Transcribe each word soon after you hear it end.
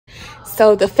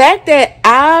So the fact that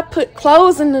I put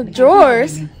clothes in the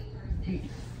drawers.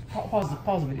 Pause the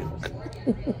video.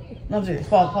 No, I'm serious.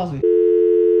 Pause the video.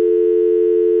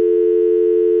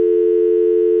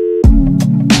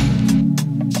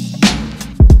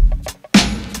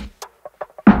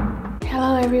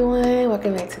 Hello everyone,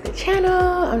 welcome back to the channel.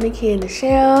 I'm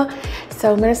NikiaTheSkinTherapist.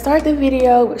 So I'm going to start the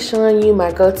video with showing you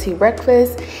my go-to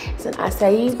breakfast. It's an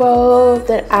acai bowl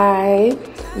that I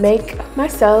make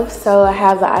myself. So I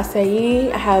have the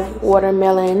acai, I have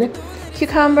watermelon,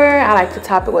 cucumber. I like to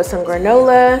top it with some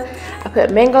granola. I put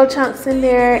mango chunks in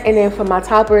there, and then for my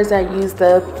toppers I use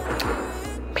the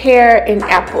pear and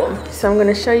apple. So I'm going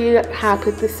to show you how I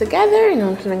put this together, and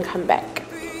I'm going to come back.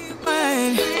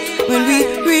 When we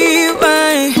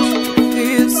rewind,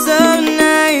 feels so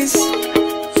nice.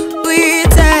 We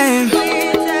time,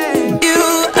 you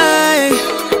I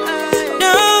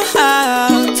know how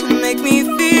to make me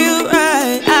feel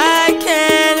right. I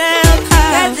can't help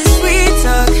that this sweet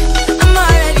talk. I'm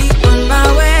already on my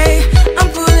way. I'm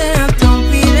pulling up, don't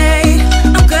be late.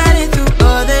 I'm cutting through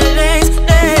all the lanes.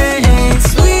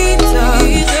 Sweet talk, you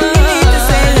need to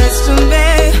say let's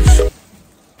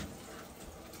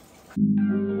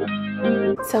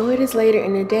So it is later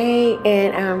in the day,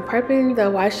 and I'm prepping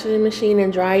the washing machine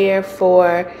and dryer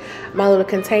for my little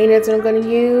containers that I'm going to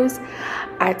use.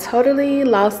 I totally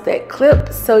lost that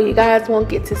clip, so you guys won't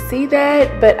get to see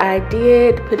that, but I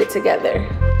did put it together.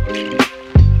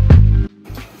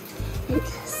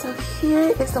 So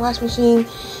here is the washing machine.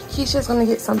 Keisha's going to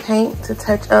get some paint to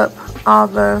touch up all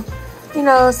the, you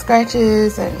know,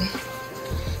 scratches and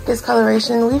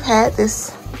discoloration. We've had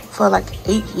this for like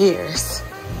 8 years.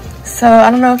 So I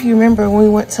don't know if you remember when we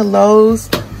went to Lowe's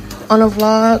on a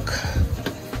vlog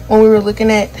when we were looking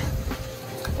at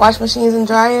wash machines and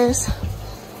dryers.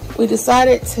 We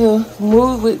decided to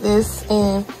move with this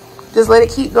and just let it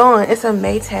keep going. It's a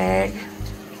Maytag.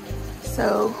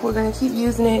 So we're gonna keep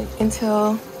using it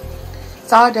until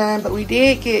it's all done. But we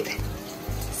did get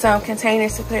some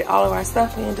containers to put all of our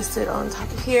stuff in to sit on top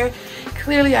of here.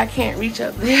 Clearly I can't reach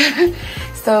up there.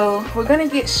 So we're gonna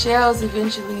get shelves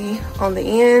eventually on the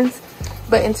ends.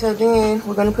 But until then,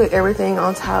 we're gonna put everything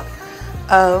on top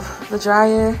of the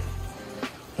dryer.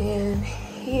 And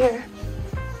here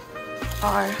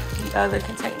are the other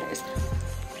containers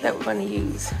that we're gonna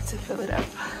use to fill it up.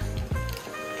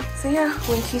 So yeah,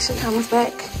 when Keisha comes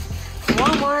back from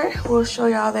Walmart, we'll show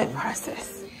y'all that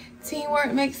process.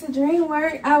 Teamwork makes the dream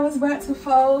work. I was about to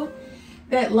fold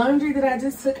that laundry that I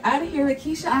just took out of here, but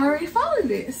Keisha already folded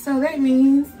it. So that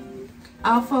means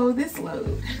I'll fold this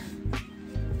load.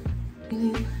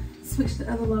 And then switch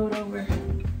the other load over.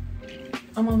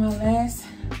 I'm on my last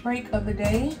break of the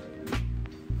day.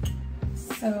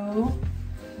 So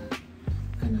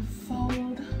I'm gonna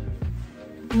fold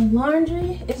the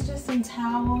laundry. It's just some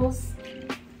towels.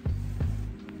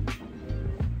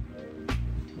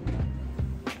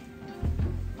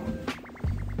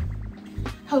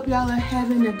 Hope y'all are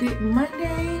having a good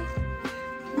Monday.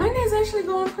 Monday's actually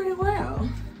going pretty well.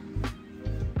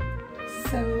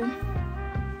 So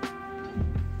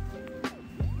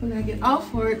when I get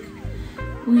off work,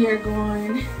 we are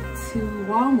going to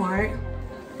Walmart,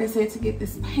 like I said, to get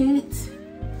this paint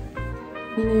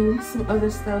and then some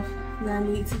other stuff that I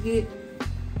need to get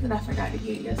that I forgot to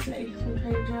get yesterday from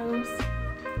Trader Joe's.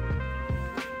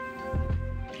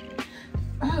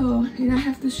 Oh, and I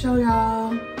have to show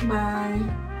y'all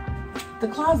the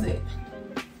closet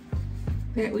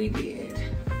that we did.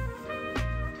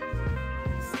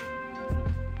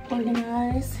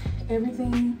 Organized,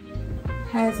 everything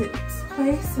has its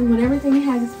place, and when everything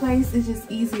has its place, it's just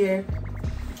easier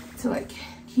to like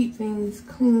keep things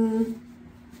clean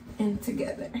and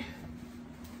together.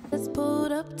 Let's pull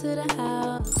it up to the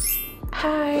house.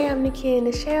 Hi, I'm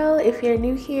NikiaTheSkinTherapist. If you're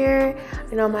new here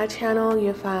and on my channel,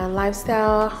 you'll find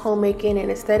lifestyle, homemaking, and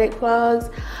aesthetic vlogs.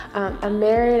 I'm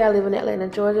married. I live in Atlanta,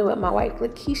 Georgia with my wife,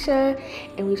 Lakeisha,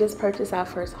 and we just purchased our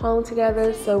first home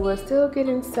together, so we're still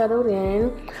getting settled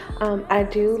in. I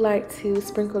do like to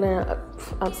sprinkle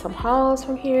in some hauls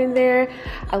from here and there.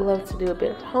 I love to do a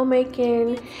bit of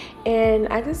homemaking, and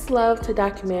I just love to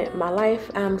document my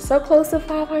life. I'm so close to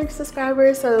 500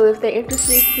 subscribers, so if they're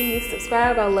interested, please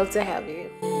subscribe. I'd love to have you.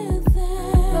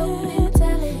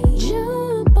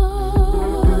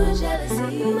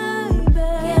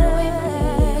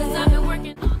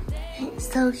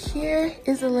 So here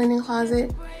is the linen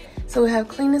closet. So we have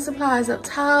cleaning supplies up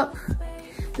top.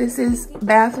 This is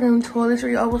bathroom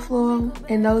toiletry overflow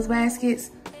in those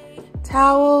baskets.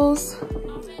 Towels,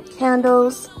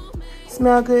 candles,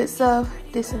 smell good stuff,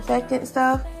 disinfectant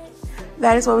stuff.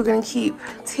 That is where we're gonna keep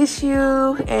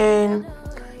tissue and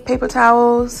paper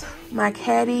towels, my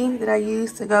caddy that I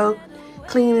use to go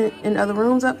clean in other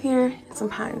rooms up here, and some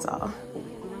Pine Sol.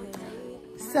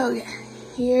 So yeah,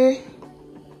 here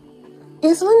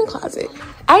is the linen closet.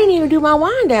 I didn't even do my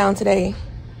wind down today.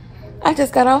 I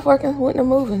just got off work and went to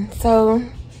moving. So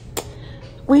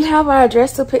we have our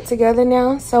dresser put together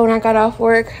now. So when I got off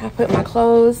work, I put my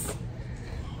clothes.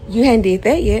 You hadn't did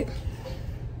that yet.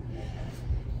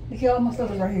 Look, all my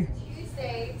stuff is right here.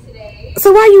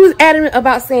 So why you was adamant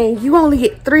about saying you only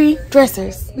get 3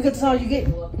 dressers? Because that's all you get.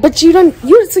 But you don't.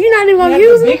 So you're not even gonna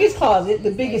use them. The biggest closet,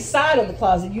 the biggest side of the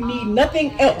closet. You need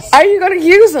nothing else. Are you gonna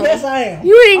use them? Yes, I am.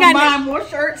 You ain't got buying more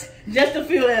shirts just to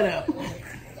fill that up.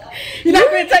 You're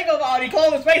not gonna take over all these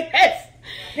clothes and space. Yes.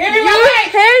 You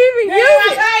can't even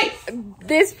use it.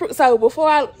 This. So before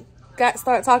I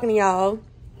start talking to y'all,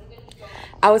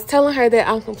 I was telling her that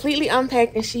I'm completely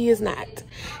unpacked and she is not.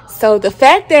 So the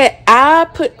fact that I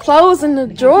put clothes in the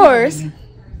drawers.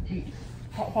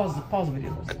 Pause the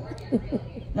video.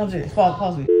 No, I'm serious.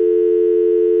 Pause the video.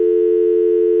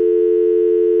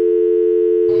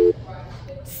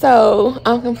 So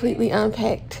I'm completely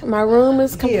unpacked. My room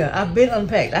is I've been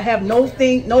unpacked. I have no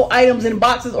items in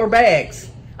boxes or bags.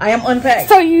 I am unpacked.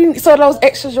 So those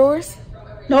extra drawers?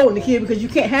 No, Nikia, because you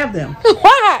can't have them.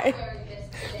 Why?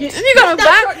 You're gonna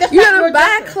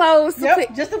buy clothes to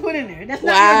put, just to put in there. That's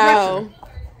not your dresser.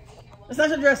 That's not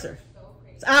your dresser.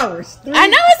 It's ours. 3. I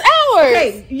know it's ours.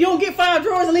 Hey, you don't get 5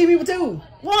 drawers and leave me with 2.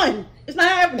 1. It's not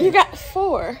happening. You got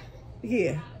 4.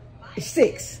 Yeah. It's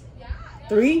 6.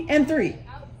 3 and 3.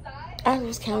 I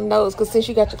was counting those because since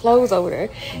you got your clothes over there.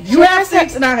 You have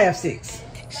 6 and I have 6.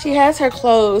 She has her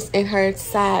clothes in her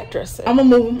side dresser. I'm gonna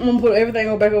move them. I'm gonna put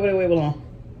everything back over there where it belongs.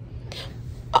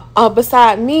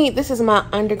 Beside me, this is my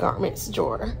undergarments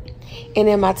drawer. And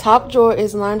in my top drawer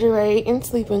is lingerie and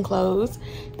sleeping clothes.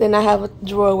 Then I have a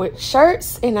drawer with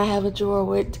shirts, and I have a drawer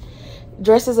with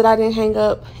dresses that I didn't hang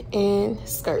up and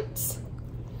skirts.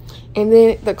 And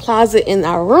then the closet in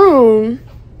our room,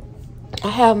 I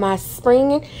have my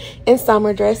spring and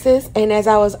summer dresses. And as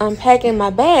I was unpacking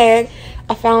my bag,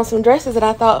 I found some dresses that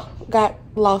I thought got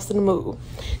lost in the move.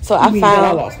 So I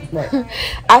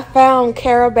found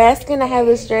Cara Baskin. I have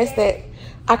this dress that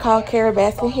I call Cara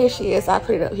Baskin. Here she is. I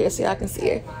put it up here so y'all can see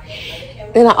her.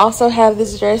 Then I also have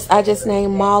this dress I just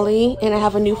named Molly, and I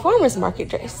have a new farmer's market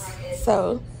dress.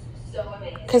 So,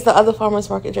 because the other farmer's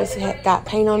market dress had got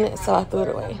paint on it, so I threw it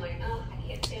away.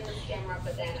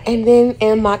 And then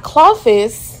in my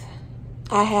closet,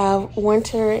 I have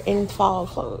winter and fall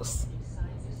clothes.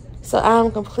 So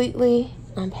I'm completely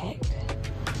unpacked.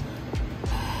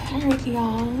 Alright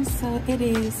y'all, so it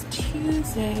is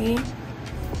Tuesday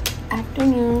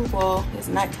afternoon, well it's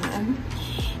nighttime,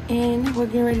 and we're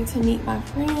getting ready to meet my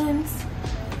friends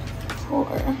for,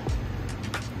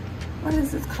 what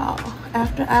is this called?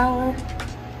 After hour?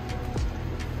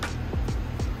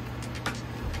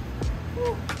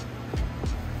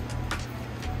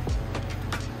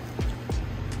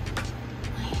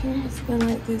 My hair has been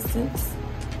like this since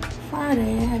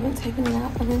Friday. I haven't taken it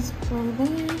out for this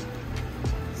rubber.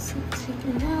 So take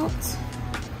it out. So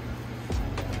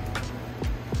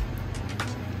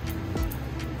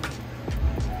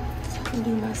I can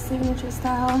do my signature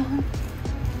style,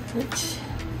 which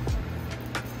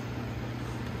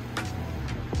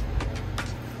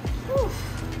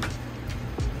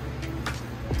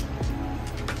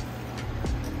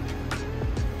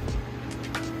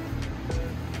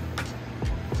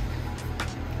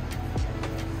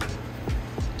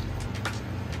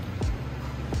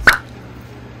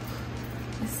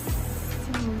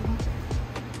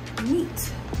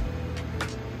neat.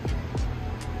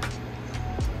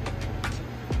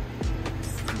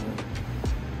 So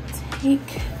take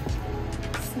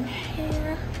some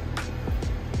hair.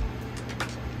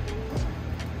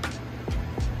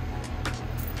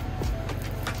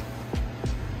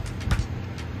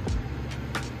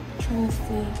 Trying to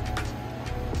see.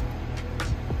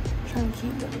 Trying to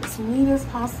keep it as neat as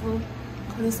possible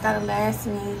because it's gotta last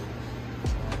me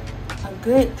a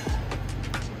good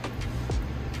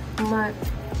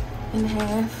month and a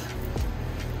half.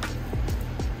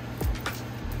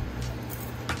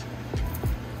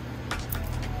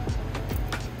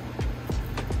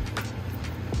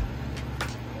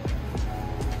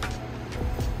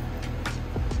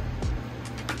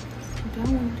 So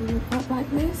don't want to do it up like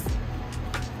this.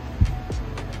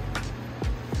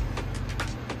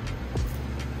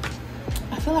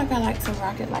 I feel like I like to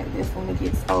rock it like this when it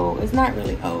gets old. It's not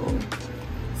really old,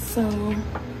 so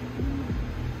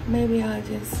maybe I'll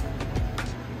just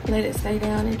let it stay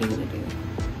down and do what it do.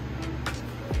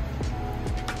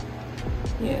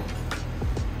 Yeah.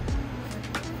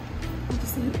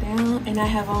 Just let it down, and I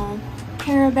have on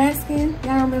Carol Baskin.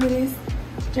 Y'all remember this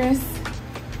dress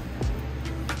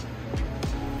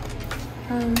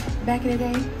from back in the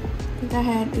day? I think I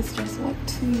had this dress for like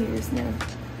 2 years now.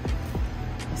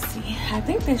 Let's see. I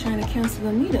think they're trying to cancel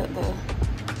the meetup though.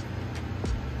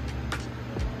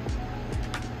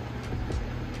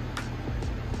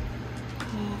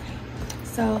 Okay.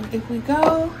 So if we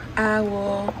go, I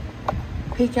will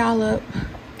pick y'all up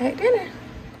at dinner.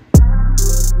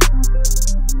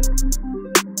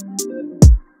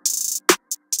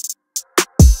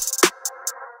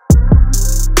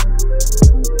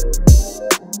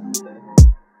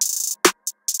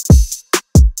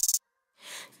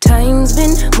 Time's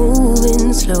been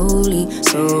moving slowly,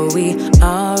 so we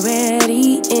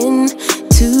already in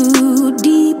too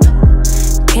deep.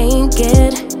 Can't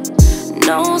get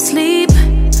no sleep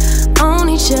on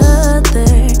each other,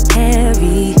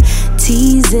 heavy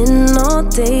teasing all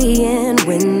day. And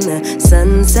when the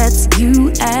sun sets,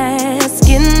 you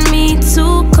asking me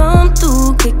to come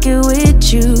through, kick it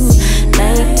with you.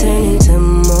 Night turn to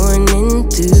morning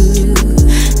dew,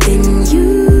 then you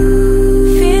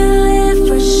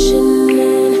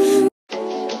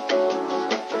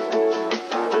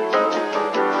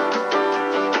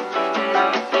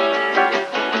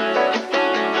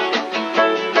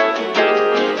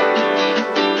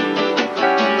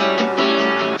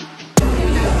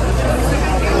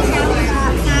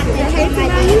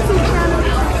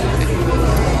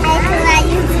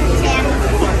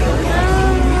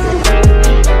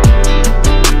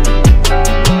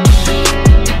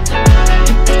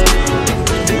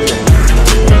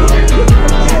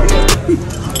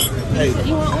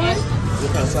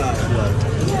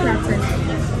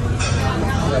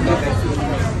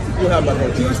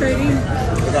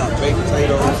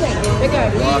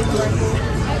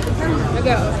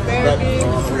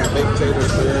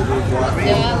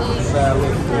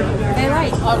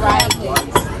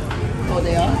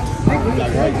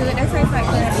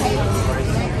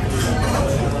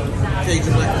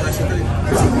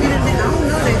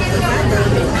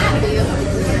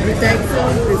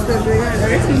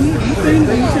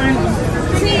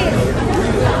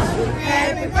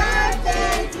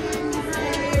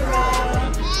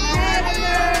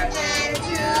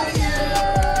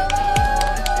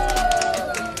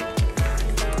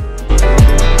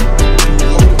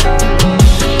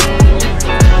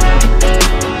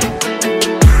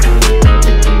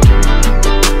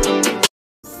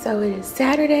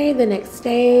Saturday, the next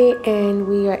day, and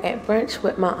we are at brunch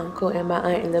with my uncle and my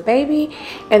aunt and the baby.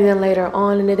 And then later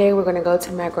on in the day, we're gonna go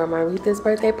to my grandma Rita's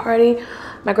birthday party.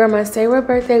 My grandma Sarah's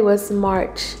birthday was May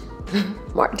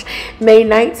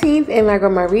 19th, and my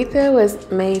grandma Rita was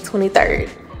May 23rd.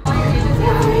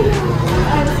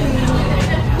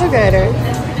 Look at her.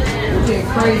 It's getting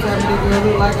crazy out there, girl.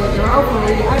 Look like a girl.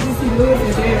 I just see Lewis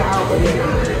and Dana out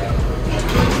there.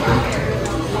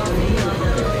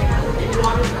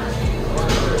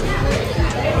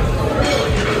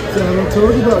 So I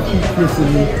told you about keep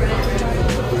kissing me.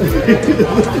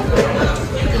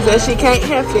 So she can't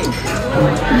help it.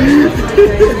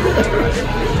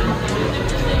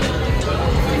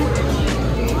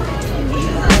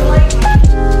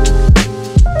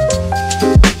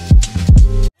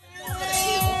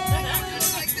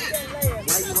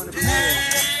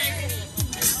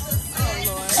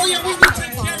 Oh yeah, we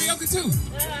take karaoke too.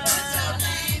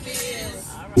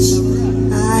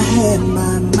 I had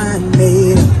my mind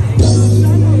made up.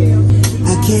 I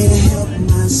can't help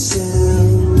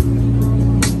myself.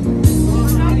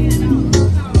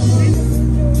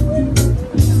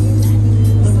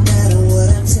 No matter what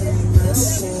I tell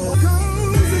myself.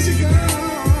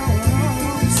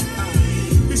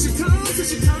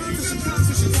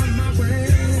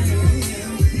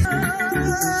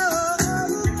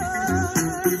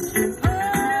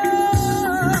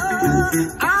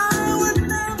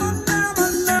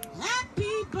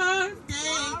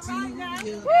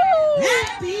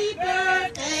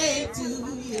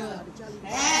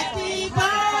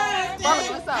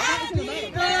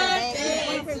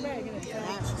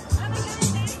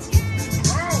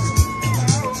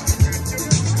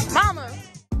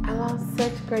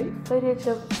 Great footage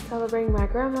of celebrating my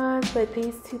grandmas, but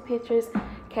these two pictures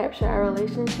capture our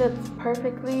relationships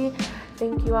perfectly.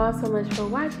 Thank you all so much for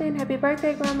watching. Happy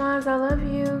birthday, grandmas. I love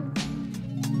you.